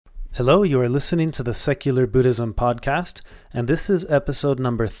Hello, you are listening to the Secular Buddhism podcast, and this is episode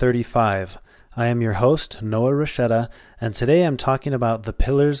number 35. I am your host, Noah Rochetta, and today I'm talking about the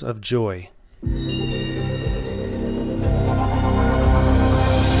pillars of joy.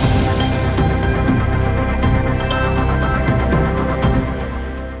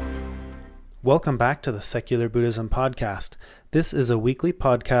 Welcome back to the Secular Buddhism podcast. This is a weekly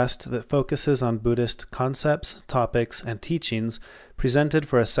podcast that focuses on Buddhist concepts, topics, and teachings presented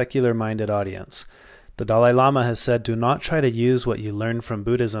for a secular-minded audience. The Dalai Lama has said, do not try to use what you learn from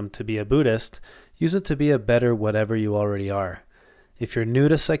Buddhism to be a Buddhist. Use it to be a better whatever you already are. If you're new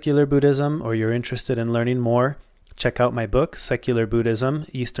to secular Buddhism or you're interested in learning more, check out my book, Secular Buddhism,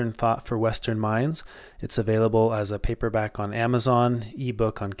 Eastern Thought for Western Minds. It's available as a paperback on Amazon,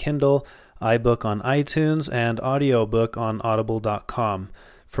 ebook on Kindle, iBook on iTunes, and audiobook on audible.com.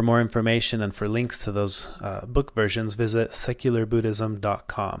 For more information and for links to those book versions, visit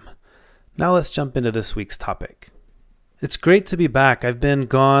secularbuddhism.com. Now let's jump into this week's topic. It's great to be back. I've been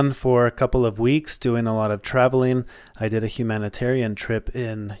gone for a couple of weeks doing a lot of traveling. I did a humanitarian trip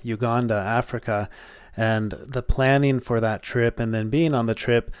in Uganda, Africa, and the planning for that trip and then being on the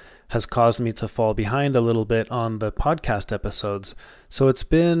trip has caused me to fall behind a little bit on the podcast episodes. So it's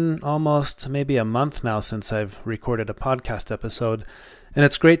been almost maybe a month now since I've recorded a podcast episode. And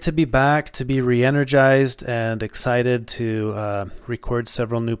it's great to be back, to be re-energized and excited to record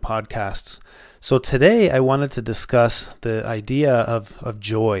several new podcasts. So today I wanted to discuss the idea of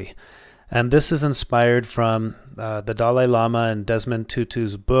joy. And this is inspired from the Dalai Lama and Desmond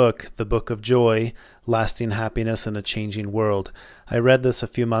Tutu's book, The Book of Joy, Lasting Happiness in a Changing World. I read this a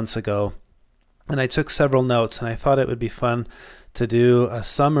few months ago, and I took several notes, and I thought it would be fun to do a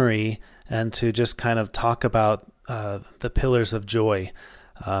summary and to just kind of talk about the pillars of joy.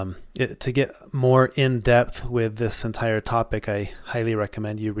 To get more in depth with this entire topic, I highly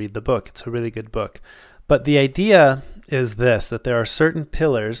recommend you read the book. It's a really good book. But the idea is this, that there are certain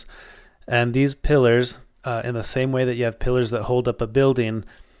pillars, and these pillars, in the same way that you have pillars that hold up a building,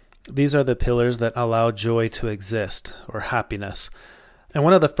 these are the pillars that allow joy to exist, or happiness. And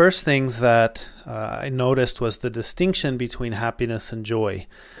one of the first things that I noticed was the distinction between happiness and joy.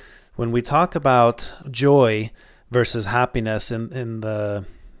 When we talk about joy versus happiness in the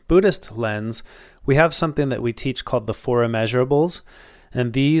Buddhist lens, we have something that we teach called the four immeasurables.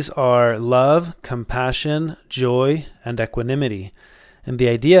 And these are love, compassion, joy, and equanimity. And the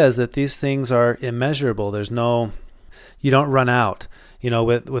idea is that these things are immeasurable. You don't run out.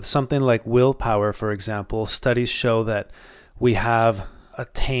 With something like willpower, for example, studies show that we have a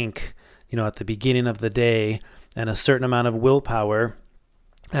tank, at the beginning of the day and a certain amount of willpower,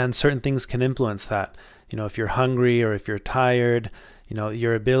 and certain things can influence that. If you're hungry or if you're tired,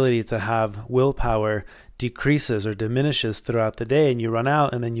 your ability to have willpower decreases or diminishes throughout the day, and you run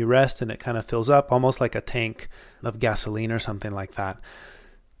out and then you rest and it kind of fills up almost like a tank of gasoline or something like that.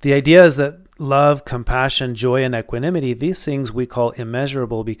 The idea is that love, compassion, joy, and equanimity, these things we call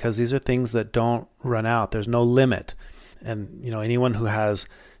immeasurable because these are things that don't run out. There's no limit. And, anyone who has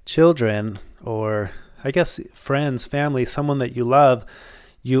children or I guess friends, family, someone that you love,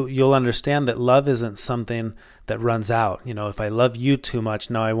 you'll understand that love isn't something that runs out. If I love you too much,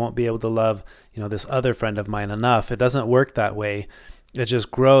 now I won't be able to love, this other friend of mine enough. It doesn't work that way. It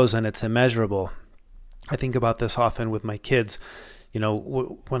just grows and it's immeasurable. I think about this often with my kids.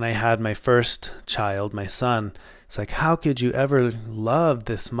 When I had my first child, my son, it's like, how could you ever love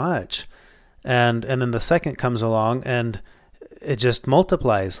this much? And then the second comes along and it just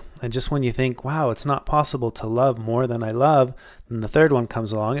multiplies. And just when you think, wow, it's not possible to love more than I love, then the third one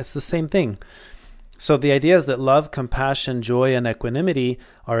comes along, it's the same thing. So the idea is that love, compassion, joy, and equanimity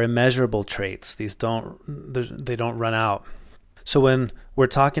are immeasurable traits. They don't run out. So when we're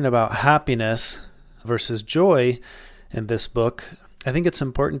talking about happiness versus joy in this book, I think it's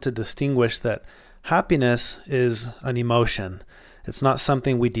important to distinguish that happiness is an emotion. It's not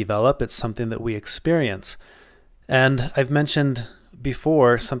something we develop, it's something that we experience. And I've mentioned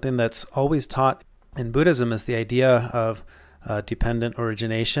before, something that's always taught in Buddhism is the idea of dependent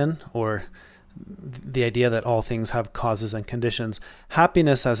origination, or the idea that all things have causes and conditions.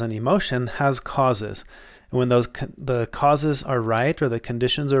 Happiness as an emotion has causes. And when the causes are right or the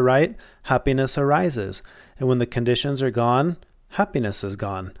conditions are right, happiness arises. And when the conditions are gone, happiness is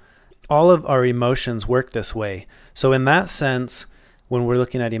gone. All of our emotions work this way. So in that sense, when we're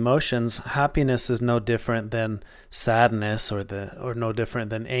looking at emotions, happiness is no different than sadness or no different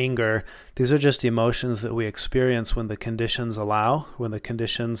than anger. These are just emotions that we experience when the conditions allow. When the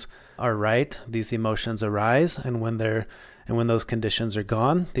conditions are right, these emotions arise, and when those conditions are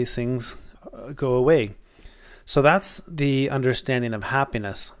gone, these things go away. So that's the understanding of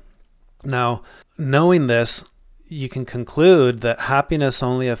happiness. Now, knowing this, you can conclude that happiness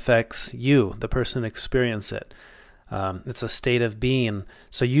only affects you, the person experiencing it. It's a state of being.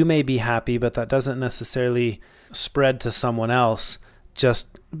 So you may be happy, but that doesn't necessarily spread to someone else,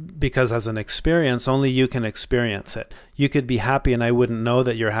 just because as an experience, only you can experience it. You could be happy and I wouldn't know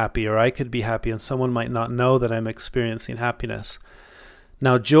that you're happy, or I could be happy and someone might not know that I'm experiencing happiness.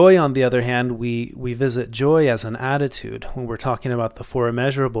 Now, joy, on the other hand, we visit joy as an attitude. When we're talking about the four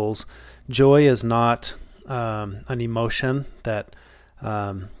immeasurables, joy is not an emotion that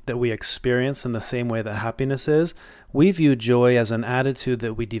we experience in the same way that happiness is. We view joy as an attitude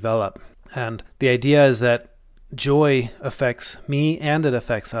that we develop. And the idea is that joy affects me and it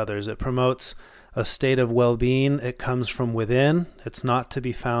affects others. It promotes a state of well-being. It comes from within. It's not to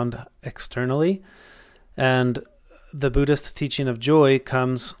be found externally. And the Buddhist teaching of joy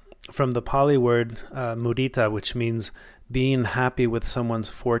comes from the Pali word mudita, which means being happy with someone's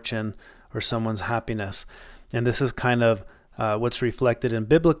fortune or someone's happiness. And this is kind of what's reflected in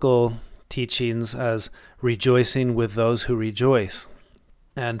biblical teachings as rejoicing with those who rejoice.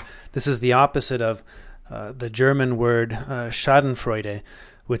 And this is the opposite of the German word Schadenfreude,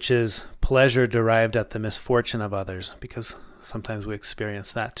 which is pleasure derived at the misfortune of others, because sometimes we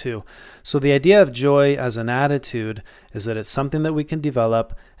experience that too. So the idea of joy as an attitude is that it's something that we can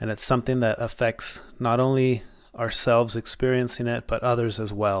develop, and it's something that affects not only ourselves experiencing it, but others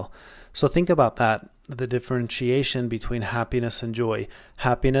as well. So think about that, the differentiation between happiness and joy.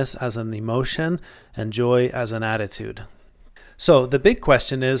 Happiness as an emotion and joy as an attitude. So the big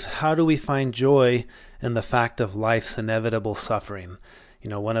question is, how do we find joy in the fact of life's inevitable suffering? You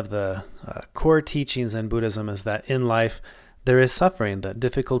know, one of the core teachings in Buddhism is that in life there is suffering, that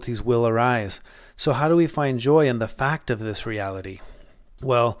difficulties will arise. So how do we find joy in the fact of this reality?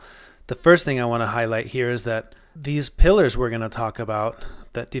 Well, the first thing I want to highlight here is that these pillars we're going to talk about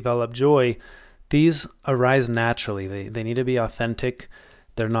that develop joy, these arise naturally. They need to be authentic.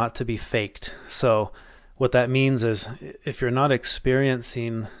 They're not to be faked. So what that means is if you're not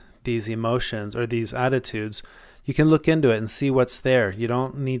experiencing these emotions or these attitudes, you can look into it and see what's there. You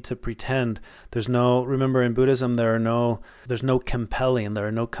don't need to pretend. Remember in Buddhism, there's no compelling, there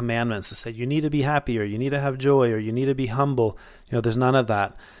are no commandments to say you need to be happy or you need to have joy or you need to be humble. There's none of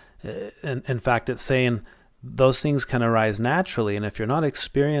that. In fact, it's saying those things can arise naturally. And if you're not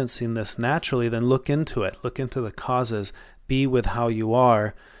experiencing this naturally, then look into it. Look into the causes. Be with how you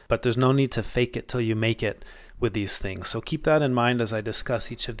are. But there's no need to fake it till you make it with these things. So keep that in mind as I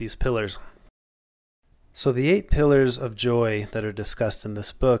discuss each of these pillars. So the 8 pillars of joy that are discussed in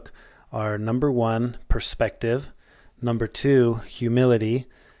this book are: number 1, perspective; number 2, humility;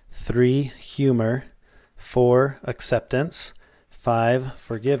 3, humor; 4, acceptance; 5,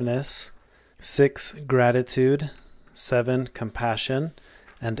 forgiveness; 6, gratitude; 7, compassion;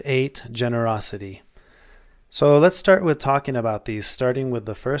 and 8, generosity. So let's start with talking about these, starting with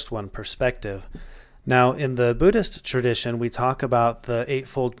the first one, perspective. Now, in the Buddhist tradition, we talk about the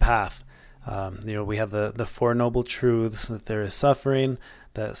Eightfold Path. We have the Four Noble Truths, that there is suffering,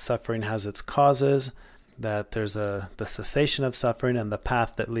 that suffering has its causes, that there's the cessation of suffering, and the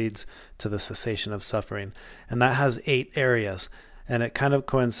path that leads to the cessation of suffering. And that has 8 areas. And it kind of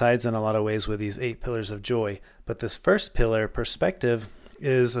coincides in a lot of ways with these 8 pillars of joy. But this first pillar, perspective,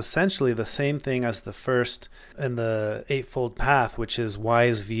 is essentially the same thing as the first in the Eightfold Path, which is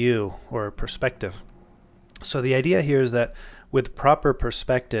wise view or perspective. So the idea here is that with proper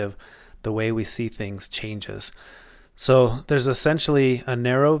perspective, the way we see things changes. So there's essentially a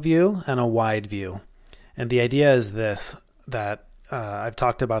narrow view and a wide view. And the idea is this, that I've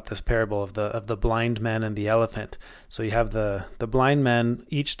talked about this parable of the blind man and the elephant. So you have the blind men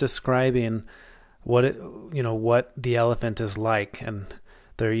each describing what the elephant is like, and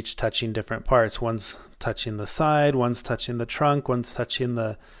they're each touching different parts. One's touching the side, one's touching the trunk, one's touching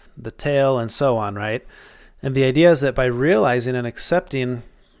the tail, and so on, right? And the idea is that by realizing and accepting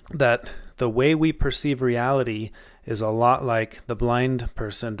that the way we perceive reality is a lot like the blind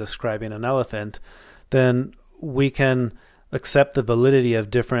person describing an elephant, then we can accept the validity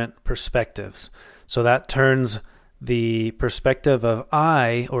of different perspectives. So that turns the perspective of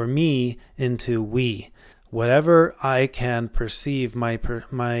I or me into we. Whatever I can perceive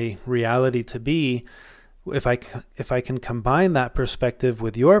my reality to be, if I can combine that perspective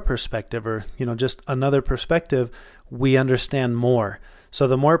with your perspective, or just another perspective, we understand more. So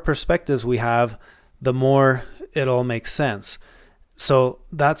the more perspectives we have, the more it all makes sense. So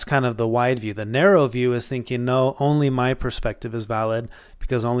that's kind of the wide view. The narrow view is thinking, no, only my perspective is valid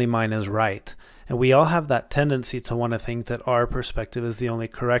because only mine is right. And we all have that tendency to want to think that our perspective is the only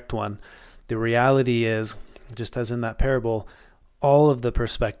correct one. The reality is, just as in that parable, all of the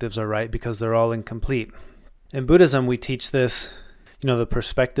perspectives are right because they're all incomplete. In Buddhism, we teach this, the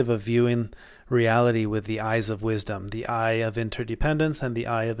perspective of viewing reality with the eyes of wisdom, the eye of interdependence and the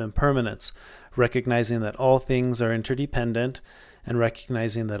eye of impermanence, recognizing that all things are interdependent and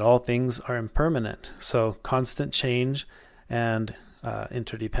recognizing that all things are impermanent. So constant change and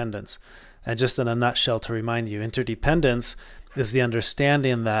interdependence. And just in a nutshell to remind you, interdependence is the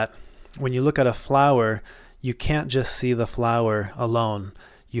understanding that when you look at a flower, you can't just see the flower alone.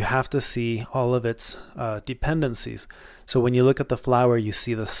 You have to see all of its dependencies. So when you look at the flower, you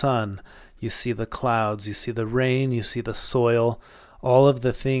see the sun, you see the clouds, you see the rain, you see the soil, all of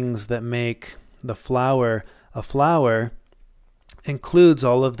the things that make the flower a flower includes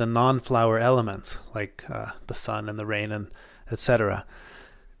all of the non-flower elements, like the sun and the rain and etc.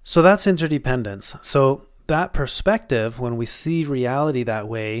 So that's interdependence. So that perspective, when we see reality that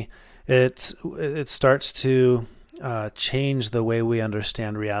way, it starts to change the way we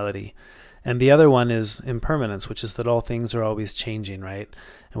understand reality. And the other one is impermanence, which is that all things are always changing, right?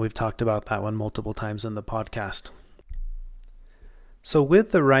 And we've talked about that one multiple times in the podcast. So with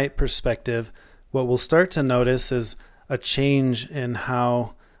the right perspective, what we'll start to notice is a change in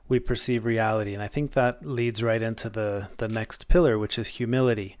how we perceive reality. And I think that leads right into the next pillar, which is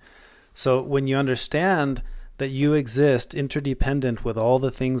humility. So when you understand that you exist interdependent with all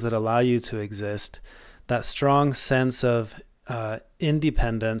the things that allow you to exist, that strong sense of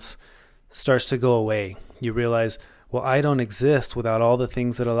independence starts to go away. You realize, well, I don't exist without all the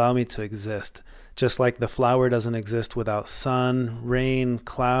things that allow me to exist. Just like the flower doesn't exist without sun, rain,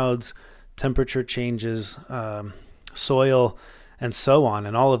 clouds, temperature changes, soil, and so on.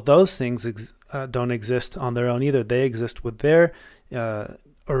 And all of those things don't exist on their own either. They exist with their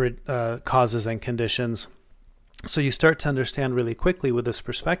causes and conditions. So you start to understand really quickly with this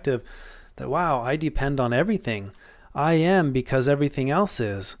perspective that, wow, I depend on everything. I am because everything else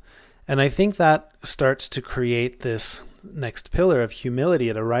is. And I think that starts to create this next pillar of humility.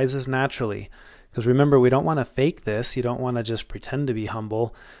 It arises naturally. Because remember, we don't want to fake this. You don't want to just pretend to be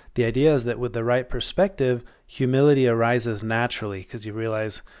humble. The idea is that with the right perspective, humility arises naturally because you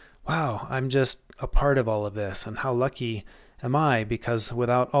realize, wow, I'm just a part of all of this. And how lucky am I? Because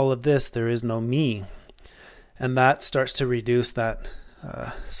without all of this, there is no me. And that starts to reduce that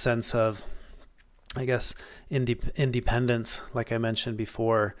sense of, I guess, independence, like I mentioned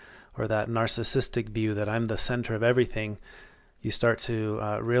before, or that narcissistic view that I'm the center of everything. You start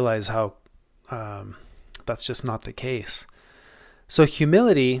to realize how that's just not the case. So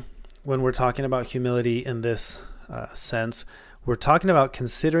humility, when we're talking about humility in this sense, we're talking about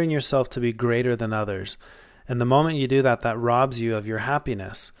considering yourself to be greater than others. And the moment you do that, that robs you of your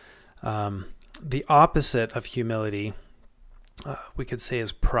happiness. The opposite of humility, we could say,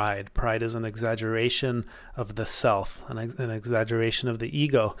 is pride. Pride is an exaggeration of the self, an exaggeration of the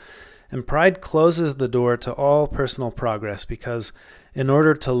ego. And pride closes the door to all personal progress because in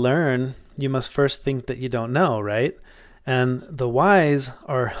order to learn, you must first think that you don't know, right? And the wise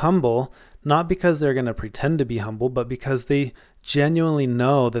are humble, not because they're going to pretend to be humble, but because they genuinely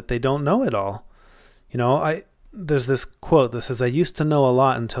know that they don't know it all. There's this quote that says, I used to know a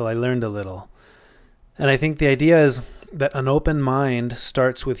lot until I learned a little. And I think the idea is that an open mind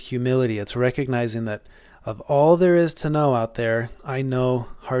starts with humility. It's recognizing that of all there is to know out there, I know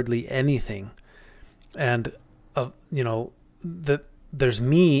hardly anything. And, that there's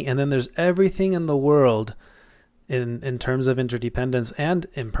me, and then there's everything in the world in terms of interdependence and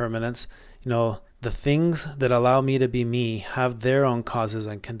impermanence. The things that allow me to be me have their own causes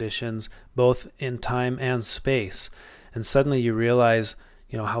and conditions, both in time and space. And suddenly you realize,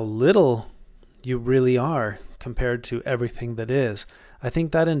 how little you really are compared to everything that is. I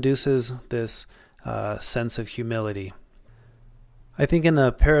think that induces this sense of humility. I think in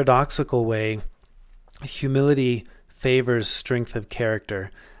a paradoxical way, humility favors strength of character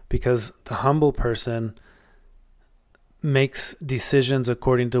because the humble person makes decisions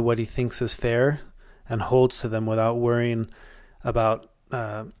according to what he thinks is fair and holds to them without worrying about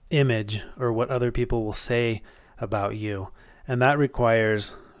image or what other people will say about you. And that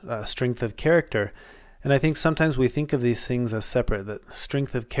requires strength of character. And I think sometimes we think of these things as separate, that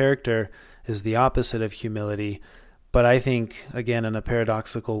strength of character is the opposite of humility. But I think, again, in a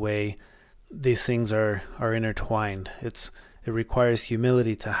paradoxical way, these things are intertwined. It requires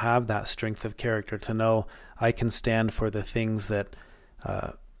humility to have that strength of character, to know I can stand for the things that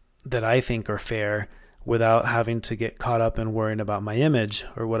I think are fair without having to get caught up in worrying about my image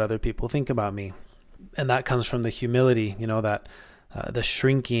or what other people think about me. And that comes from the humility, that the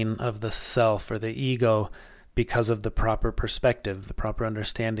shrinking of the self or the ego because of the proper perspective, the proper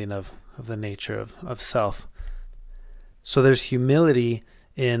understanding of the nature of self. So there's humility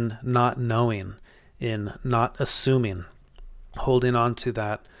in not knowing, in not assuming, holding on to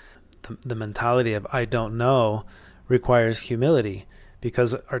that. The mentality of I don't know requires humility,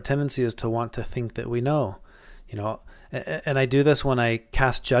 because our tendency is to want to think that we know, and I do this when I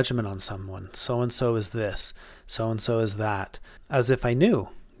cast judgment on someone. So-and-so is this, so-and-so is that, as if I knew,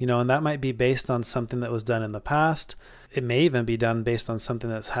 and that might be based on something that was done in the past. It may even be done based on something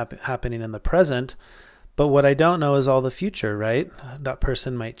that's happening in the present. But what I don't know is all the future, right? That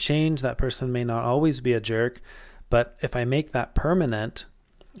person might change. That person may not always be a jerk. But if I make that permanent,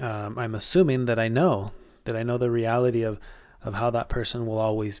 I'm assuming that I know the reality of how that person will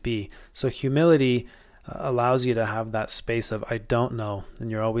always be. So humility allows you to have that space of I don't know,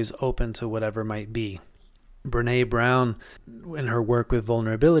 and you're always open to whatever might be. Brene Brown, in her work with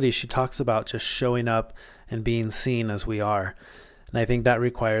vulnerability, she talks about just showing up and being seen as we are. And I think that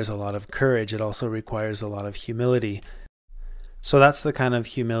requires a lot of courage. It also requires a lot of humility. So that's the kind of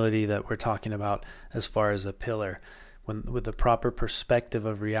humility that we're talking about as far as a pillar. With the proper perspective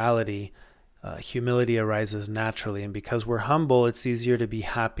of reality, humility arises naturally. And because we're humble, it's easier to be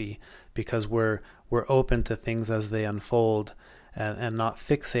happy, because we're open to things as they unfold, and not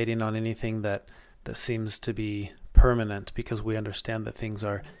fixating on anything that seems to be permanent, because we understand that things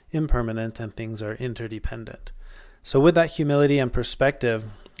are impermanent and things are interdependent. So with that humility and perspective,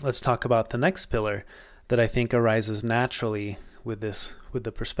 let's talk about the next pillar that I think arises naturally with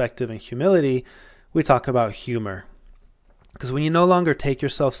the perspective and humility. We talk about humor. Because when you no longer take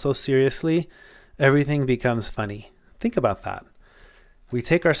yourself so seriously, everything becomes funny. Think about that. We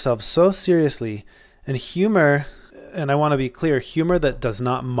take ourselves so seriously, and humor, and I want to be clear, humor that does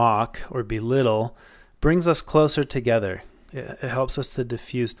not mock or belittle brings us closer together. It helps us to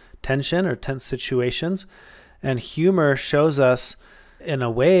diffuse tension or tense situations. And humor shows us, in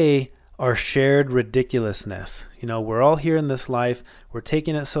a way, our shared ridiculousness. We're all here in this life. We're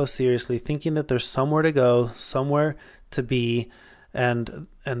taking it so seriously, thinking that there's somewhere to go, somewhere to be. And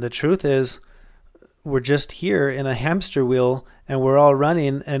the truth is, we're just here in a hamster wheel, and we're all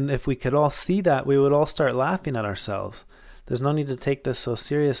running. And if we could all see that, we would all start laughing at ourselves. There's no need to take this so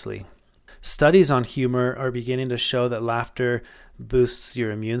seriously. Studies on humor are beginning to show that laughter boosts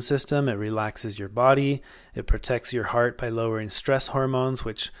your immune system, it relaxes your body, it protects your heart by lowering stress hormones,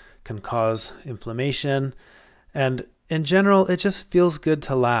 which can cause inflammation. And in general, it just feels good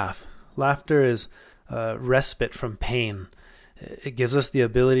to laugh. Laughter is respite from pain. It gives us the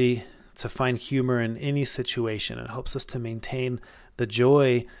ability to find humor in any situation. It helps us to maintain the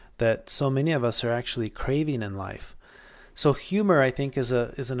joy that so many of us are actually craving in life. So humor, I think, is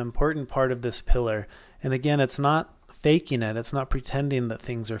an important part of this pillar. And again, it's not faking it. It's not pretending that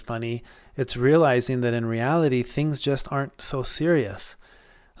things are funny. It's realizing that in reality, things just aren't so serious.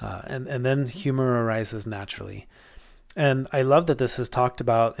 And then humor arises naturally. And I love that this is talked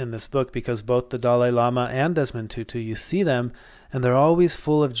about in this book, because both the Dalai Lama and Desmond Tutu, you see them, and they're always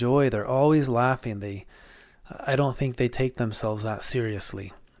full of joy. They're always laughing. I don't think they take themselves that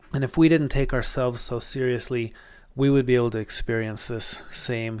seriously. And if we didn't take ourselves so seriously, we would be able to experience this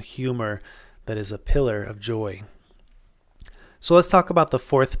same humor that is a pillar of joy. So let's talk about the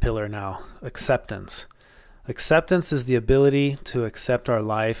fourth pillar now, acceptance. Acceptance is the ability to accept our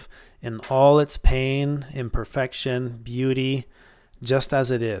life in all its pain, imperfection, beauty, just as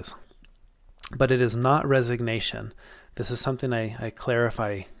it is. But it is not resignation. This is something I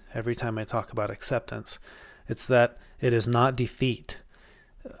clarify every time I talk about acceptance. It's that it is not defeat.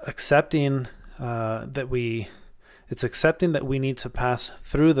 Accepting It's accepting that we need to pass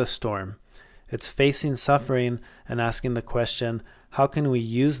through the storm. It's facing suffering and asking the question, how can we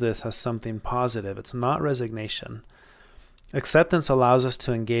use this as something positive? It's not resignation. Acceptance allows us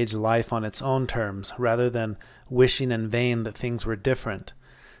to engage life on its own terms, rather than wishing in vain that things were different.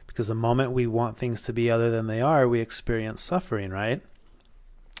 Because the moment we want things to be other than they are, we experience suffering, right?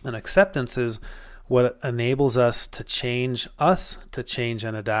 And acceptance is what enables us to change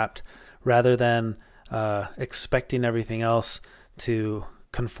and adapt, rather than expecting everything else to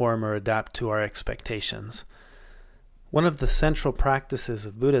conform or adapt to our expectations. One of the central practices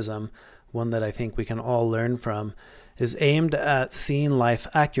of Buddhism, one that I think we can all learn from, is aimed at seeing life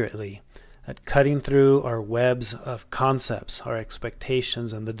accurately, at cutting through our webs of concepts, our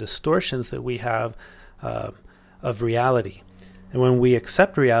expectations, and the distortions that we have of reality. And when we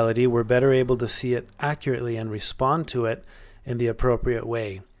accept reality, we're better able to see it accurately and respond to it in the appropriate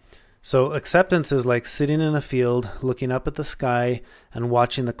way. So acceptance is like sitting in a field, looking up at the sky and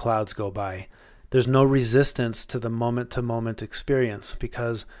watching the clouds go by. There's no resistance to the moment-to-moment experience,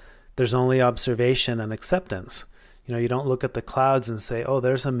 because there's only observation and acceptance. You don't look at the clouds and say, oh,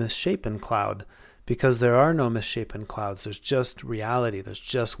 there's a misshapen cloud, because there are no misshapen clouds. There's just reality. There's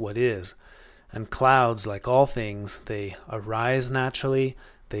just what is. And clouds, like all things, they arise naturally,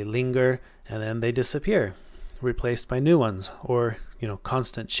 they linger, and then they disappear, replaced by new ones, or,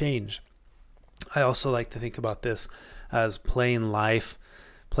 constant change. I also like to think about this as playing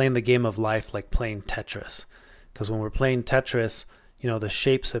the game of life like playing Tetris. Because when we're playing Tetris, the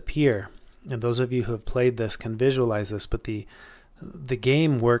shapes appear. And those of you who have played this can visualize this, but the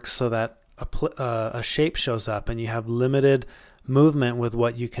game works so that a shape shows up and you have limited movement with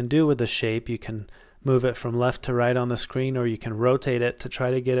what you can do with the shape. You can move it from left to right on the screen, or you can rotate it to try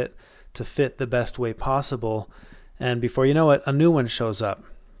to get it to fit the best way possible. And before you know it, a new one shows up.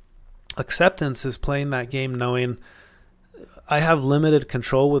 Acceptance is playing that game knowing I have limited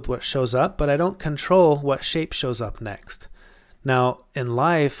control with what shows up, but I don't control what shape shows up next. Now, in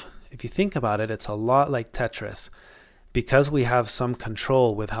life, if you think about it, it's a lot like Tetris. Because we have some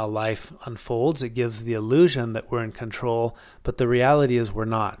control with how life unfolds, it gives the illusion that we're in control, but the reality is we're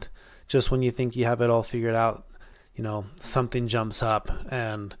not. Just when you think you have it all figured out, something jumps up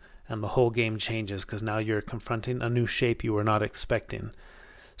and the whole game changes because now you're confronting a new shape you were not expecting.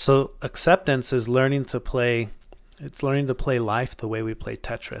 So acceptance is learning to play life the way we play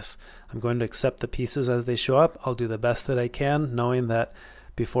Tetris. I'm going to accept the pieces as they show up. I'll do the best that I can, knowing that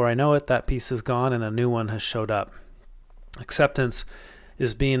before I know it, that piece is gone and a new one has showed up. Acceptance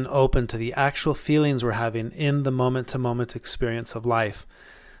is being open to the actual feelings we're having in the moment-to-moment experience of life,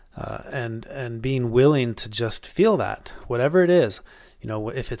 and being willing to just feel that, whatever it is.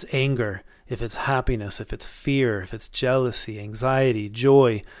 If it's anger, if it's happiness, if it's fear, if it's jealousy, anxiety,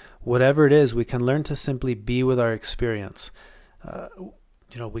 joy, whatever it is, we can learn to simply be with our experience.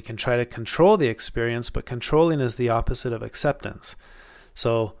 We can try to control the experience, but controlling is the opposite of acceptance.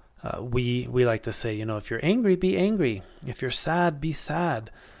 So we like to say, if you're angry, be angry. If you're sad, be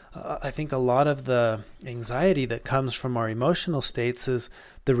sad. I think a lot of the anxiety that comes from our emotional states is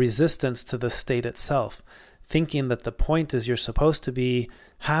the resistance to the state itself, thinking that the point is you're supposed to be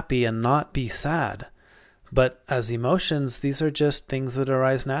happy and not be sad. But as emotions, these are just things that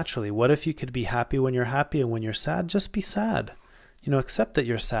arise naturally. What if you could be happy when you're happy, and when you're sad, just be sad? Accept that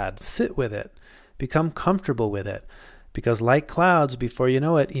you're sad. Sit with it. Become comfortable with it. Because like clouds, before you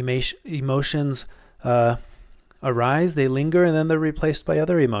know it, emotions arise, they linger, and then they're replaced by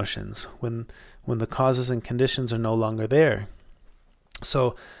other emotions when the causes and conditions are no longer there.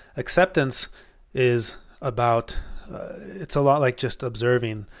 So acceptance is about, it's a lot like just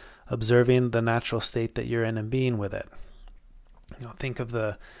observing the natural state that you're in and being with it. Think of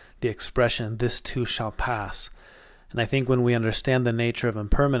the expression, "this too shall pass." And I think when we understand the nature of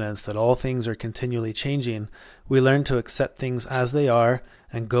impermanence, that all things are continually changing, we learn to accept things as they are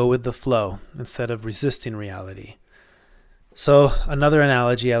and go with the flow instead of resisting reality. So another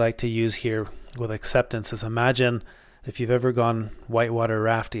analogy I like to use here with acceptance is, imagine if you've ever gone whitewater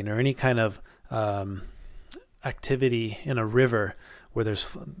rafting or any kind of activity in a river where there's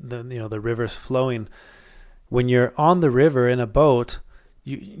the river's flowing. When you're on the river in a boat,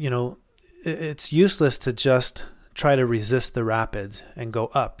 it's useless to just try to resist the rapids and go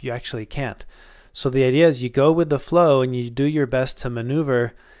up. You actually can't. So the idea is you go with the flow and you do your best to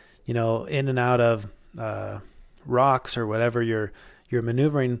maneuver, in and out of rocks or whatever you're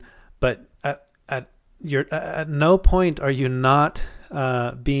maneuvering. But at no point are you not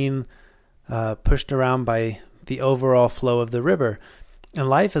being pushed around by the overall flow of the river. And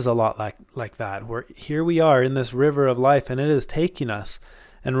life is a lot like that. Here we are in this river of life, and it is taking us.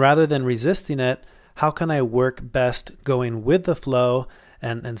 And rather than resisting it, how can I work best going with the flow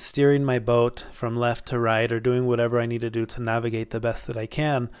and steering my boat from left to right, or doing whatever I need to do to navigate the best that I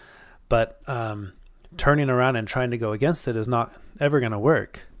can? But turning around and trying to go against it is not ever going to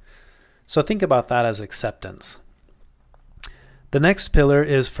work. So think about that as acceptance. The next pillar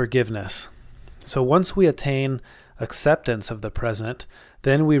is forgiveness. So once we attain acceptance of the present,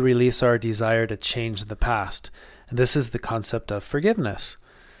 then we release our desire to change the past. And this is the concept of forgiveness.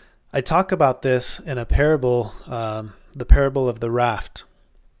 I talk about this in a parable, the parable of the raft.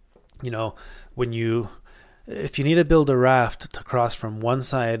 If you need to build a raft to cross from one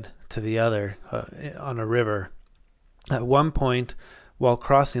side to the other on a river, at one point while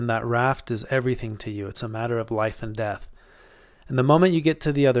crossing, that raft is everything to you. It's a matter of life and death. And the moment you get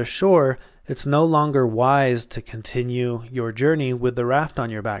to the other shore, it's no longer wise to continue your journey with the raft on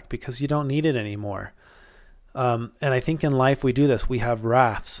your back because you don't need it anymore. And I think in life we do this. We have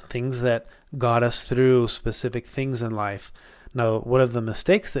rafts, things that got us through specific things in life. Now, one of the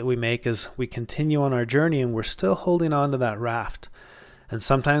mistakes that we make is we continue on our journey and we're still holding on to that raft. And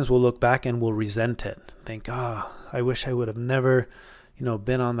sometimes we'll look back and we'll resent it. Think, I wish I would have never,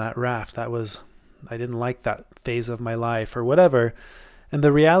 been on that raft. That was I didn't like that phase of my life or whatever. And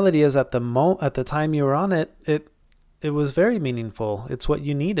the reality is at the time you were on it, it was very meaningful. It's what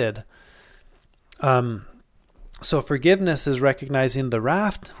you needed. So forgiveness is recognizing the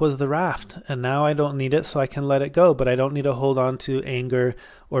raft was the raft, and now I don't need it, so I can let it go. But I don't need to hold on to anger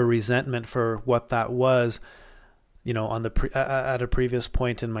or resentment for what that was, on at a previous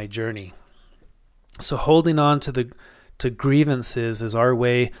point in my journey. So holding on to grievances is our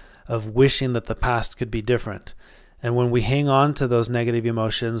way of wishing that the past could be different. And when we hang on to those negative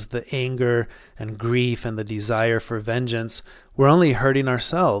emotions, the anger and grief and the desire for vengeance, we're only hurting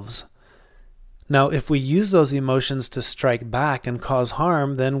ourselves. Now, if we use those emotions to strike back and cause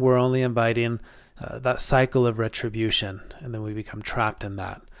harm, then we're only inviting that cycle of retribution, and then we become trapped in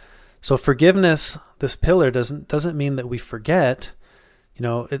that. So forgiveness, this pillar, doesn't mean that we forget.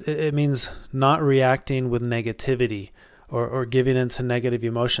 It means not reacting with negativity or giving into negative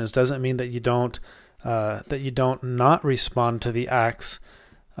emotions. Doesn't mean that you don't not respond to the acts,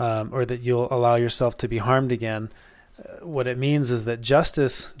 or that you'll allow yourself to be harmed again. What it means is that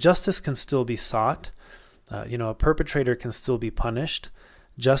justice can still be sought. A perpetrator can still be punished.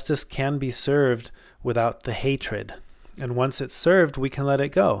 Justice can be served without the hatred. And once it's served, we can let it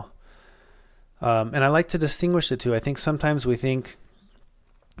go. And I like to distinguish the two. I think sometimes we think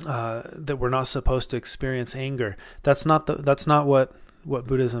that we're not supposed to experience anger. That's not what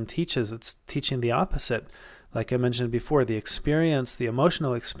Buddhism teaches. It's teaching the opposite. Like I mentioned before, the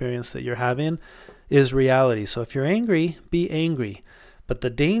emotional experience that you're having is reality. So if you're angry, be angry. But the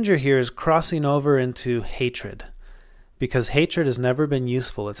danger here is crossing over into hatred, because hatred has never been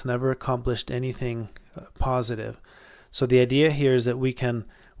useful. It's never accomplished anything positive. So the idea here is that we can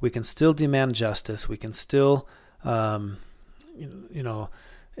still demand justice. We can still,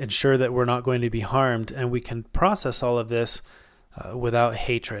 ensure that we're not going to be harmed, and we can process all of this without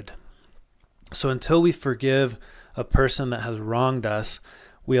hatred. So until we forgive a person that has wronged us,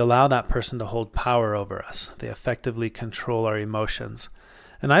 we allow that person to hold power over us. They effectively control our emotions.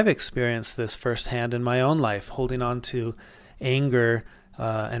 And I've experienced this firsthand in my own life, holding on to anger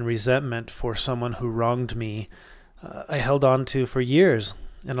and resentment for someone who wronged me. I held on to for years.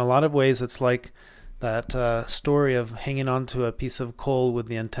 In a lot of ways, it's like that story of hanging on to a piece of coal with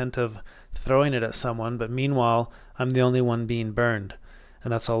the intent of throwing it at someone, but meanwhile, I'm the only one being burned.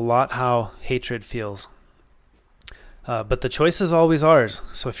 And that's a lot how hatred feels. But the choice is always ours.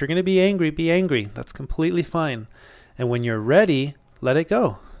 So if you're going to be angry, be angry. That's completely fine. And when you're ready, let it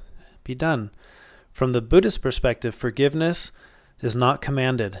go. Be done. From the Buddhist perspective, forgiveness is not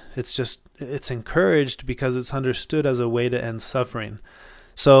commanded. It's encouraged because it's understood as a way to end suffering.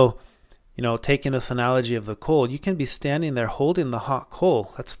 So, taking this analogy of the coal, you can be standing there holding the hot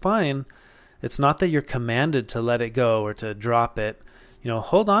coal. That's fine. It's not that you're commanded to let it go or to drop it.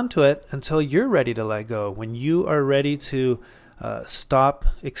 Hold on to it until you're ready to let go. When you are ready to stop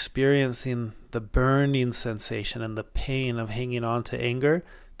experiencing the burning sensation and the pain of hanging on to anger,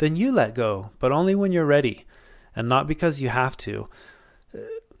 then you let go, but only when you're ready, and not because you have to.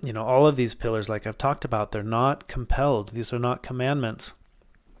 All of these pillars, like I've talked about, they're not compelled. These are not commandments.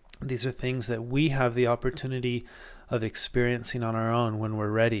 These are things that we have the opportunity of experiencing on our own when we're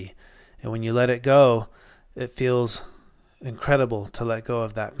ready. And when you let it go, it feels incredible to let go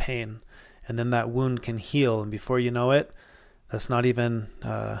of that pain. And then that wound can heal. And before you know it, that's not even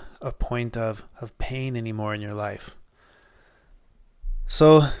a point of pain anymore in your life.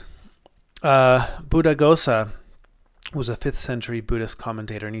 So Buddhaghosa was a 5th century Buddhist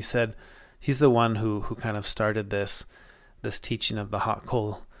commentator, and he said he's the one who kind of started this teaching of the hot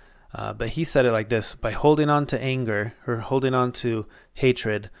coal. But he said it like this: by holding on to anger or holding on to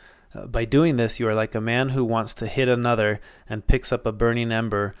hatred, by doing this, you are like a man who wants to hit another and picks up a burning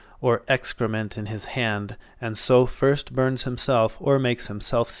ember or excrement in his hand, and so first burns himself or makes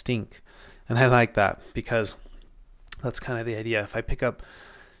himself stink. And I like that, because that's kind of the idea. If I pick up,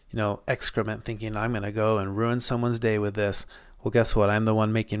 excrement thinking I'm going to go and ruin someone's day with this, well, guess what? I'm the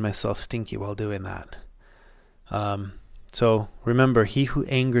one making myself stinky while doing that. So remember, he who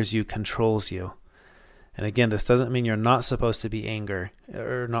angers you controls you. And again, this doesn't mean you're not supposed to be angry.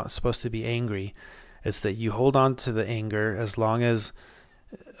 It's that you hold on to the anger as long as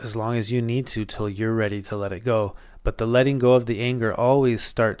you need to till you're ready to let it go. But the letting go of the anger always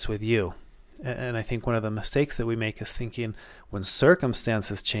starts with you. And I think one of the mistakes that we make is thinking, when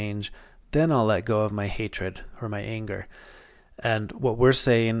circumstances change, then I'll let go of my hatred or my anger. And what we're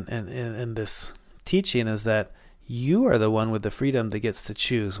saying in this teaching is that you are the one with the freedom that gets to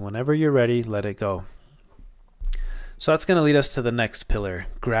choose. Whenever you're ready, let it go. So that's going to lead us to the next pillar,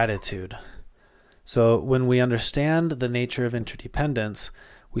 gratitude. So when we understand the nature of interdependence,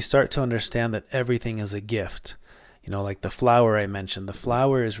 we start to understand that everything is a gift. Like the flower I mentioned, the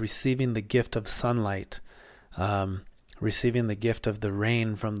flower is receiving the gift of sunlight, receiving the gift of the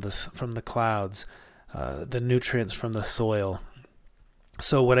rain from the clouds, the nutrients from the soil.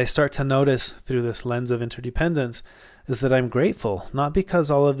 So what I start to notice through this lens of interdependence is that I'm grateful, not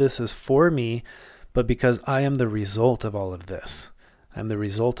because all of this is for me, but because I am the result of all of this. I'm the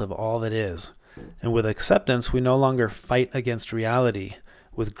result of all that is. And with acceptance, we no longer fight against reality.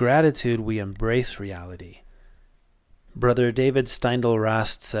 With gratitude, we embrace reality. Brother David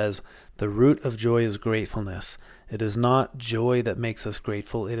Steindl-Rast says, "The root of joy is gratefulness. It is not joy that makes us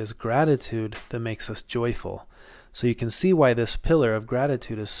grateful. It is gratitude that makes us joyful." So you can see why this pillar of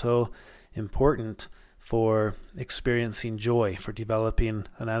gratitude is so important for experiencing joy, for developing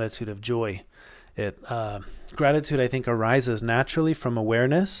an attitude of joy. Gratitude, I think, arises naturally from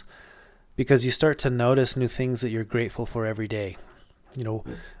awareness, because you start to notice new things that you're grateful for every day.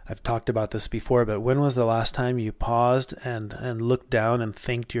 I've talked about this before, but when was the last time you paused and looked down and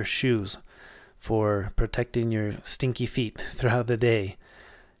thanked your shoes for protecting your stinky feet throughout the day?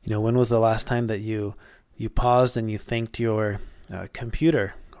 When was the last time that you paused and you thanked your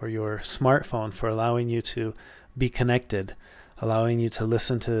computer or your smartphone for allowing you to be connected, allowing you to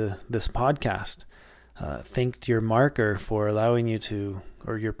listen to this podcast? Thanked your marker for allowing you to,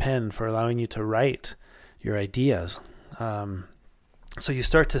 or your pen for allowing you to write your ideas. So you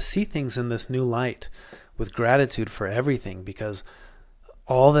start to see things in this new light with gratitude for everything, because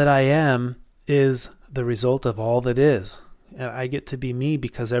all that I am is the result of all that is. And I get to be me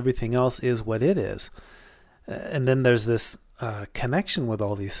because everything else is what it is. And then there's this connection with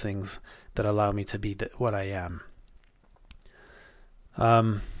all these things that allow me to be what I am.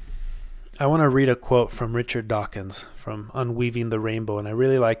 I want to read a quote from Richard Dawkins from Unweaving the Rainbow, and I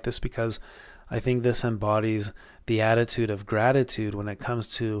really like this because I think this embodies the attitude of gratitude when it comes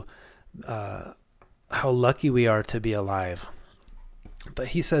to how lucky we are to be alive. But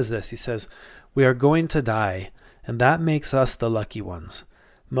he says this, he says, "We are going to die, and that makes us the lucky ones.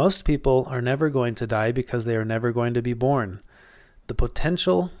 Most people are never going to die because they are never going to be born. The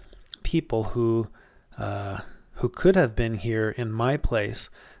potential people who could have been here in my place,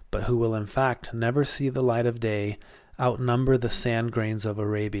 but who will in fact never see the light of day, outnumber the sand grains of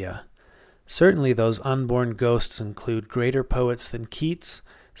Arabia. Certainly those unborn ghosts include greater poets than Keats,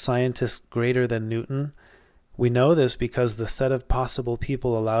 scientists greater than Newton. We know this because the set of possible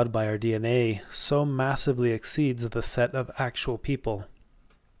people allowed by our DNA so massively exceeds the set of actual people.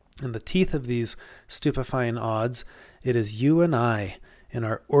 In the teeth of these stupefying odds, it is you and I, in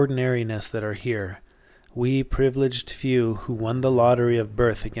our ordinariness, that are here. We privileged few who won the lottery of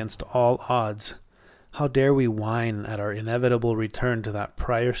birth against all odds. How dare we whine at our inevitable return to that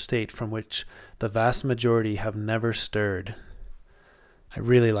prior state from which the vast majority have never stirred?" I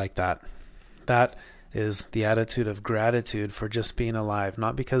really like that. That is the attitude of gratitude for just being alive,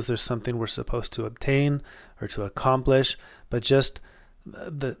 not because there's something we're supposed to obtain or to accomplish, but just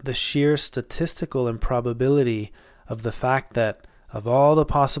the sheer statistical improbability of the fact that of all the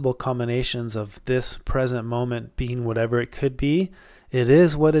possible combinations of this present moment being whatever it could be, it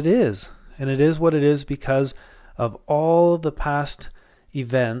is what it is. And it is what it is because of all the past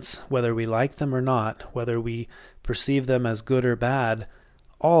events, whether we like them or not, whether we perceive them as good or bad,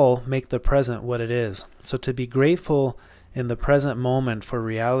 all make the present what it is. So to be grateful in the present moment for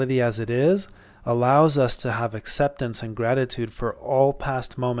reality as it is allows us to have acceptance and gratitude for all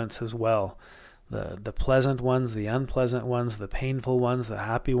past moments as well. The pleasant ones, the unpleasant ones, the painful ones, the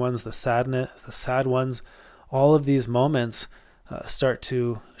happy ones, the sad ones, all of these moments start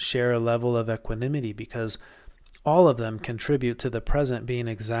to share a level of equanimity because all of them contribute to the present being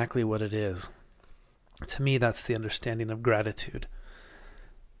exactly what it is. To me, that's the understanding of gratitude.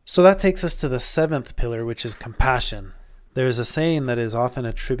 So that takes us to the seventh pillar, which is compassion. There is a saying that is often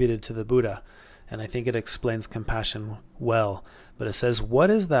attributed to the Buddha, and I think it explains compassion well. But it says, "What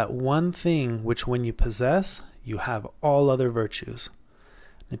is that one thing which when you possess, you have all other virtues?"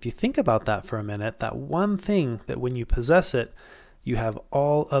 And if you think about that for a minute, that one thing that when you possess it, you have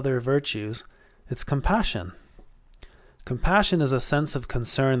all other virtues, it's compassion. Compassion is a sense of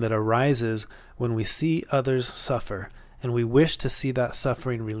concern that arises when we see others suffer, and we wish to see that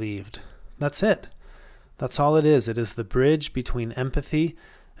suffering relieved. That's it. That's all it is. It is the bridge between empathy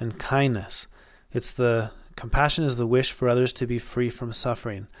and kindness. Compassion is the wish for others to be free from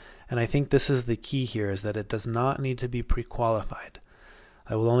suffering. And I think this is the key here, is that it does not need to be pre-qualified.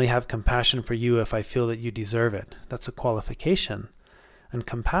 I will only have compassion for you if I feel that you deserve it. That's a qualification. And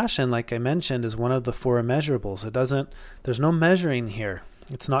compassion, like I mentioned, is one of the four immeasurables. There's no measuring here.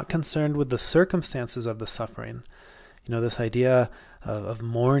 It's not concerned with the circumstances of the suffering. This idea of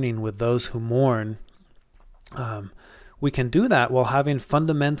mourning with those who mourn, we can do that while having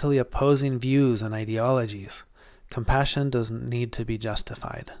fundamentally opposing views and ideologies. Compassion doesn't need to be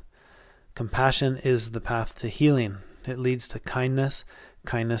justified. Compassion is the path to healing. It leads to kindness.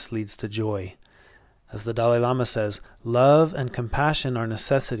 Kindness leads to joy. As the Dalai Lama says, love and compassion are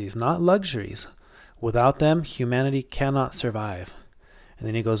necessities, not luxuries. Without them, humanity cannot survive. And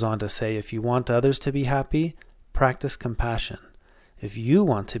then he goes on to say, if you want others to be happy, practice compassion. If you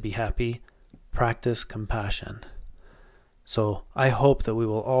want to be happy, practice compassion. So I hope that we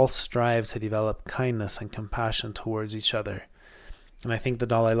will all strive to develop kindness and compassion towards each other. And I think the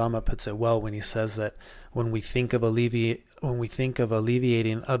Dalai Lama puts it well when he says that when we think of alleviating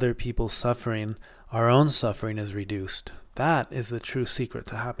other people's suffering, our own suffering is reduced. That is the true secret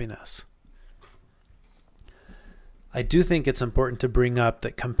to happiness. I do think it's important to bring up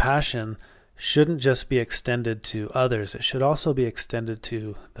that compassion shouldn't just be extended to others. It should also be extended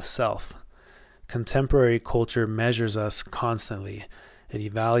to the self. Contemporary culture measures us constantly. It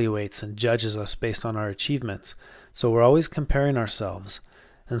evaluates and judges us based on our achievements. So we're always comparing ourselves.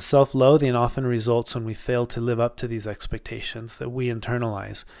 And self-loathing often results when we fail to live up to these expectations that we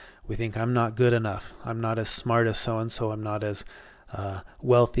internalize. We think, I'm not good enough. I'm not as smart as so-and-so. I'm not as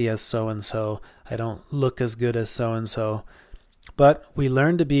wealthy as so-and-so. I don't look as good as so-and-so. But we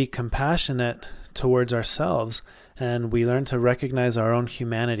learn to be compassionate towards ourselves, and we learn to recognize our own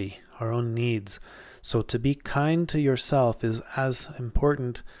humanity, our own needs. So to be kind to yourself is as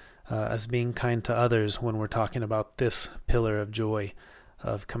important as being kind to others when we're talking about this pillar of joy,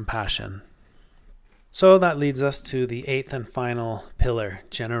 of compassion. So that leads us to the eighth and final pillar,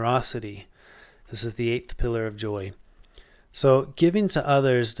 generosity. This is the eighth pillar of joy. So giving to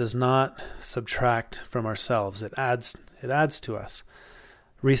others does not subtract from ourselves. It adds to us.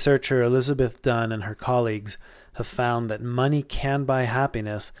 Researcher Elizabeth Dunn and her colleagues have found that money can buy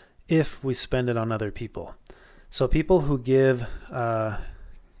happiness if we spend it on other people. So people who give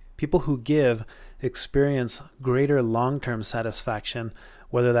experience greater long-term satisfaction,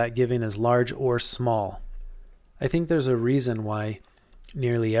 whether that giving is large or small. I think there's a reason why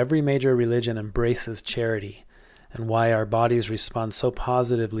nearly every major religion embraces charity, and why our bodies respond so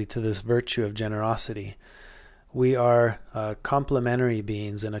positively to this virtue of generosity. We are complementary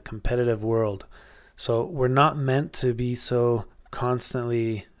beings in a competitive world, so we're not meant to be so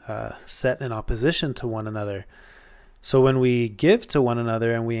constantly set in opposition to one another. So when we give to one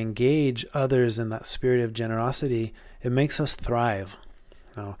another and we engage others in that spirit of generosity, it makes us thrive.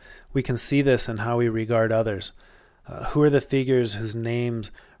 Now, we can see this in how we regard others. Who are the figures whose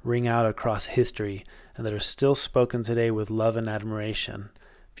names ring out across history and that are still spoken today with love and admiration?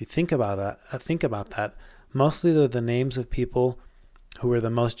 If you think about that, mostly they're the names of people who were the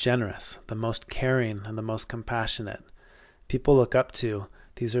most generous, the most caring, and the most compassionate. People look up to.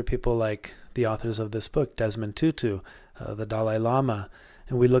 These are people like the authors of this book, Desmond Tutu, the Dalai Lama.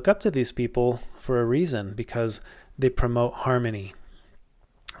 And we look up to these people for a reason, because they promote harmony.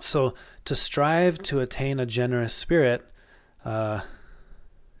 So to strive to attain a generous spirit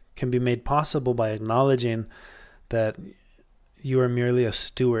can be made possible by acknowledging that you are merely a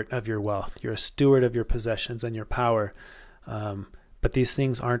steward of your wealth. You're a steward of your possessions and your power. But these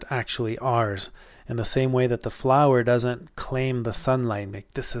things aren't actually ours. In the same way that the flower doesn't claim the sunlight,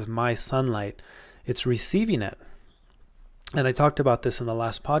 like, this is my sunlight, it's receiving it. And I talked about this in the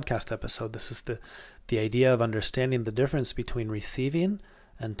last podcast episode. This is the idea of understanding the difference between receiving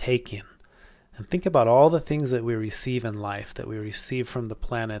and taking. And think about all the things that we receive in life, that we receive from the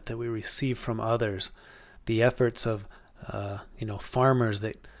planet, that we receive from others, the efforts of farmers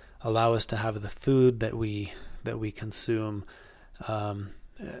that allow us to have the food that we consume.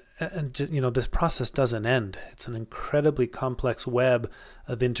 This process doesn't end. It's an incredibly complex web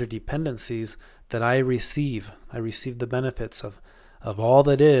of interdependencies that I receive. I receive the benefits of all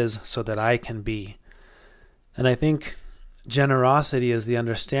that is so that I can be. And I think generosity is the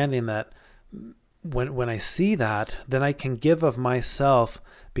understanding that when I see that, then I can give of myself,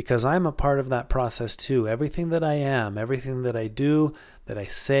 because I'm a part of that process too. Everything that I am, everything that I do, that I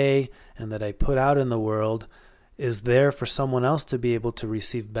say, and that I put out in the world is there for someone else to be able to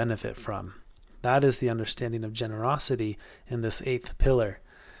receive benefit from. That is the understanding of generosity in this eighth pillar.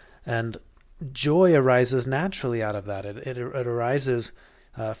 And joy arises naturally out of that. It arises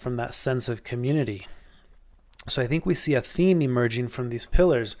from that sense of community. So I think we see a theme emerging from these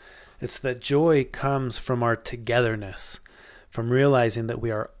pillars. It's that joy comes from our togetherness, from realizing that we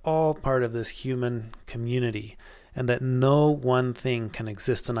are all part of this human community, and that no one thing can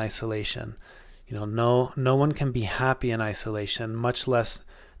exist in isolation. No one can be happy in isolation, much less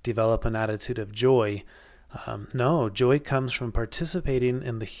develop an attitude of joy No, joy comes from participating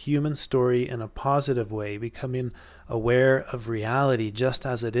in the human story in a positive way, becoming aware of reality just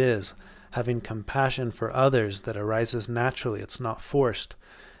as it is, having compassion for others that arises naturally, it's not forced,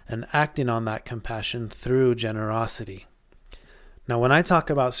 and acting on that compassion through generosity. Now, when I talk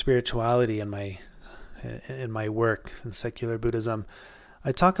about spirituality in my work in secular Buddhism,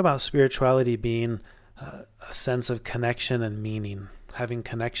 I talk about spirituality being a sense of connection and meaning, having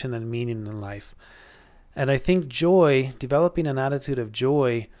connection and meaning in life. And I think joy, developing an attitude of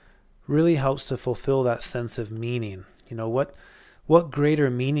joy, really helps to fulfill that sense of meaning. You know, what greater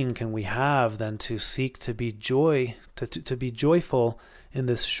meaning can we have than to seek to be to be joyful in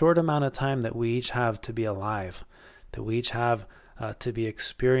this short amount of time that we each have to be alive, that we each have to be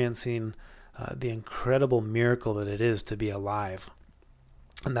experiencing the incredible miracle that it is to be alive.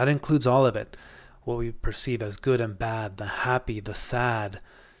 And that includes all of it, what we perceive as good and bad, the happy, the sad.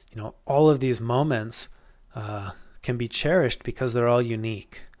 You know, all of these moments can be cherished because they're all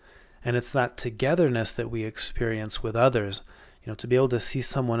unique. And it's that togetherness that we experience with others, you know, to be able to see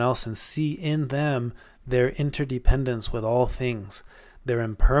someone else and see in them their interdependence with all things, their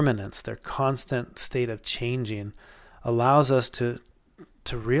impermanence, their constant state of changing, allows us to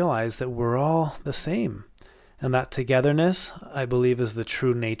realize that we're all the same. And that togetherness, I believe, is the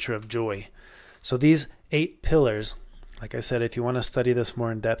true nature of joy. So these 8 pillars, like I said, if you want to study this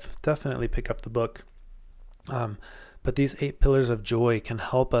more in depth, definitely pick up the book. But these 8 pillars of joy can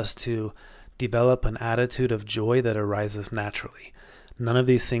help us to develop an attitude of joy that arises naturally. None of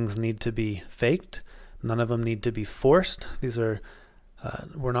these things need to be faked. None of them need to be forced. These are,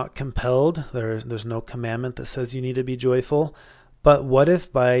 we're not compelled. There's no commandment that says you need to be joyful. But what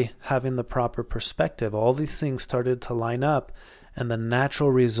if by having the proper perspective, all these things started to line up and the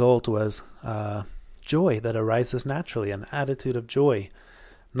natural result was joy that arises naturally, an attitude of joy.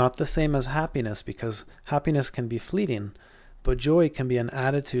 Not the same as happiness, because happiness can be fleeting, but joy can be an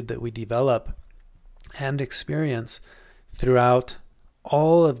attitude that we develop and experience throughout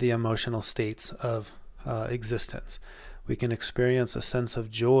all of the emotional states of existence. We can experience a sense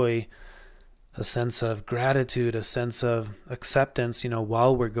of joy, a sense of gratitude, a sense of acceptance, you know,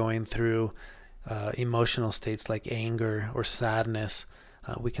 while we're going through emotional states like anger or sadness.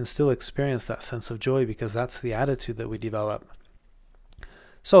 We can still experience that sense of joy because that's the attitude that we develop.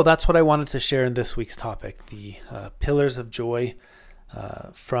 So that's what I wanted to share in this week's topic, the pillars of joy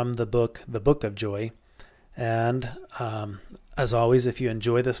from the book of Joy. And as always, if you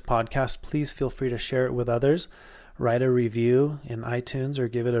enjoy this podcast, please feel free to share it with others. Write a review in iTunes or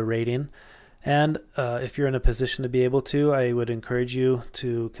give it a rating. And if you're in a position to be able to, I would encourage you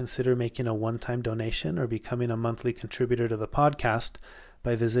to consider making a one-time donation or becoming a monthly contributor to the podcast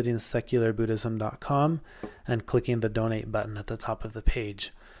by visiting secularbuddhism.com and clicking the donate button at the top of the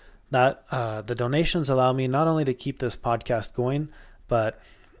page. That the donations allow me not only to keep this podcast going, but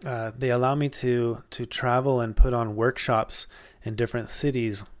they allow me to travel and put on workshops in different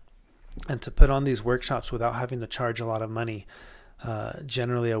cities, and to put on these workshops without having to charge a lot of money.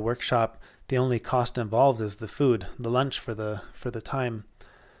 Generally, a workshop, the only cost involved is the food, the lunch for the time.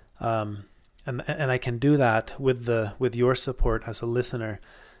 And I can do that with your support as a listener.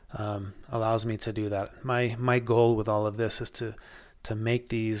 Allows me to do that. My goal with all of this is to make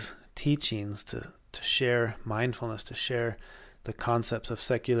these teachings, to share mindfulness, to share the concepts of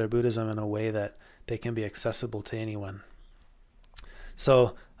secular Buddhism in a way that they can be accessible to anyone.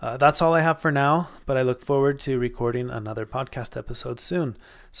 So that's all I have for now, but I look forward to recording another podcast episode soon.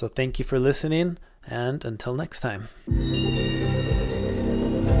 So thank you for listening, and until next time.